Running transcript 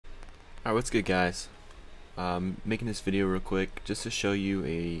Alright, what's good, guys? Making this video real quick just to show you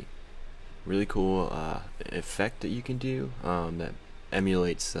a really cool effect that you can do that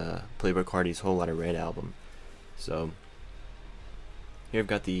emulates Playboi Carti's Whole Lotta Red album. So here I've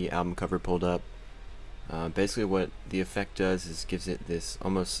got the album cover pulled up. Basically what the effect does is gives it this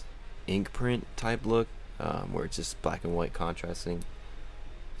almost ink print type look where it's just black and white contrasting.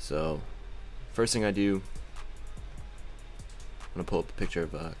 So first thing I do, I'm going to pull up a picture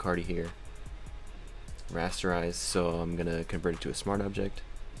of Carti here, rasterize, so I'm going to convert it to a smart object,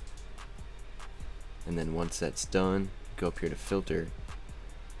 and then once that's done, go up here to filter,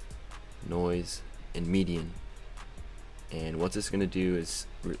 noise, and median, and what it's going to do is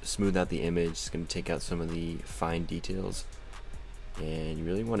smooth out the image. It's going to take out some of the fine details, and you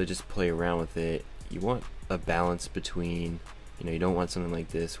really want to just play around with it. You want a balance between, you don't want something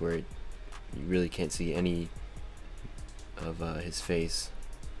like this where you really can't see any of his face,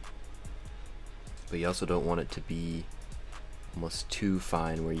 but you also don't want it to be almost too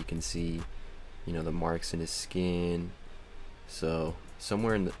fine where you can see the marks in his skin. So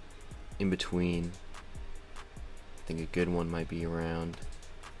somewhere in between. I think a good one might be around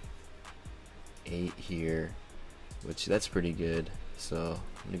 8 here, which that's pretty good. So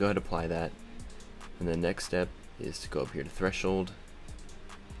I'm gonna go ahead and apply that, and the next step is to go up here to threshold,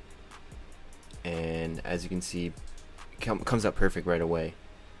 and as you can see, comes out perfect right away.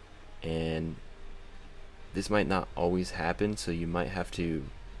 And this might not always happen, so you might have to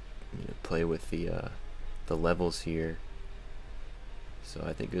play with the levels here. So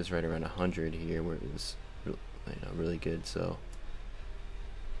I think it was right around 100 here where it was really good. So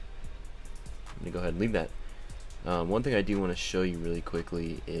I'm gonna go ahead and leave that. One thing I do want to show you really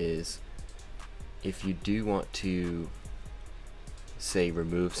quickly is if you do want to, say,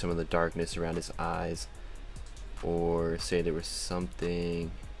 remove some of the darkness around his eyes, or say there was something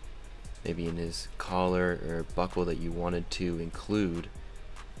maybe in his collar or buckle that you wanted to include,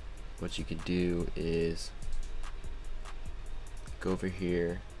 what you could do is go over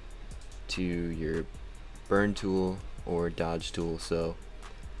here to your burn tool or dodge tool. So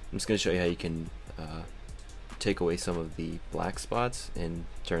I'm just going to show you how you can take away some of the black spots and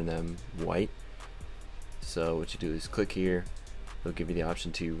turn them white. So what you do is click here. It'll give you the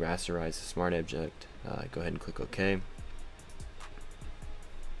option to rasterize the smart object. Go ahead and click OK.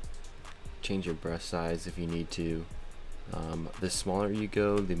 Change your brush size if you need to. The smaller you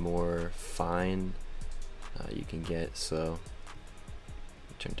go, the more fine you can get. So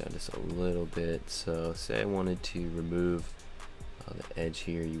turn down just a little bit. So say I wanted to remove the edge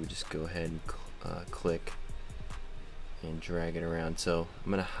here, you would just go ahead and click and drag it around. So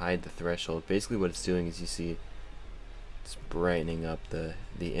I'm going to hide the threshold. Basically what it's doing is, you see it's brightening up the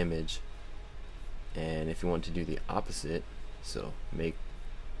image. And if you want to do the opposite, so make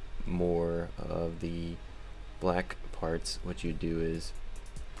more of the black parts, what you do is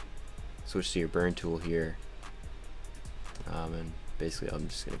switch to your burn tool here, and basically I'm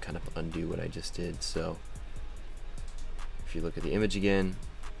just going to kind of undo what I just did. So if you look at the image again,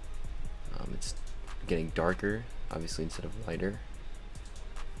 it's getting darker, obviously, instead of lighter.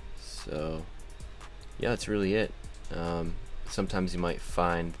 So yeah, that's really it. Sometimes you might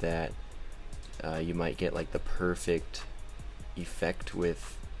find that you might get like the perfect effect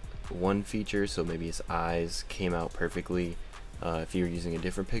with one feature, so maybe his eyes came out perfectly if you're using a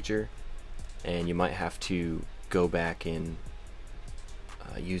different picture, and you might have to go back and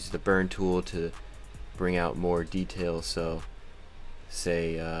use the burn tool to bring out more detail. So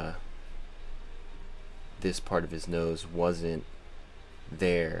say this part of his nose wasn't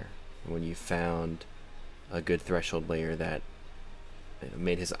there when you found a good threshold layer that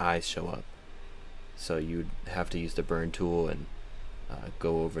made his eyes show up. So you'd have to use the burn tool and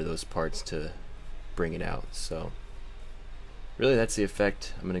go over those parts to bring it out. So really that's the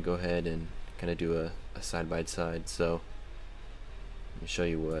effect. I'm going to go ahead and kind of do a side by side. So let me show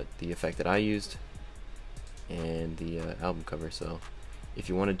you what the effect that I used and the album cover. So if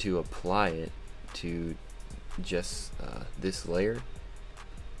you wanted to apply it to just this layer,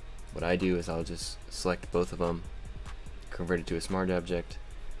 what I do is I'll just select both of them, convert it to a smart object,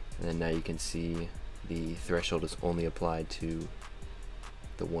 and then now you can see the threshold is only applied to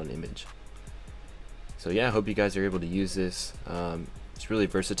the one image. So yeah, I hope you guys are able to use this. It's really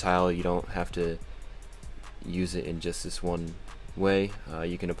versatile. You don't have to use it in just this one way.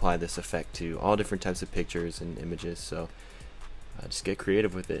 You can apply this effect to all different types of pictures and images. So just get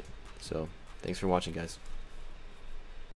creative with it. So thanks for watching, guys.